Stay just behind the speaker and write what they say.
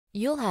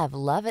You'll have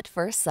love at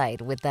first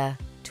sight with the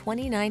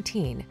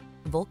 2019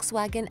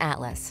 Volkswagen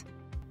Atlas.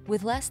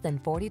 With less than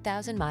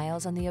 40,000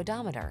 miles on the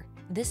odometer,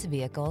 this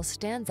vehicle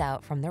stands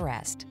out from the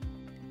rest.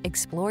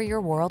 Explore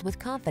your world with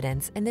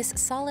confidence in this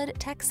solid,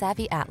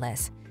 tech-savvy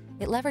Atlas.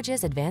 It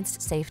leverages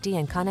advanced safety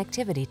and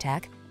connectivity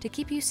tech to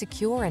keep you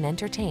secure and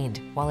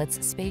entertained, while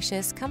its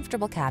spacious,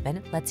 comfortable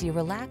cabin lets you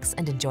relax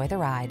and enjoy the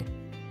ride.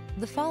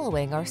 The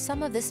following are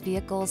some of this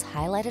vehicle's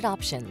highlighted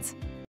options: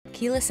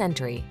 keyless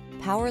entry,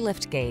 power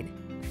liftgate,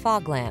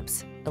 fog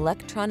lamps,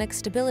 electronic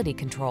stability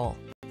control,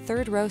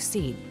 third row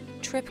seat,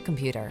 trip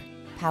computer,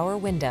 power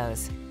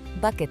windows,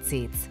 bucket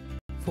seats,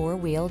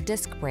 four-wheel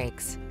disc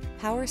brakes,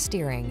 power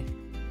steering.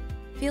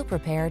 Feel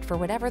prepared for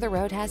whatever the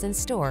road has in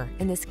store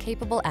in this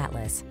capable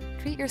Atlas.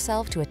 Treat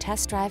yourself to a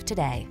test drive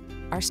today.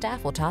 Our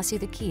staff will toss you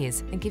the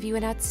keys and give you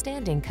an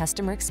outstanding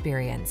customer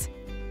experience.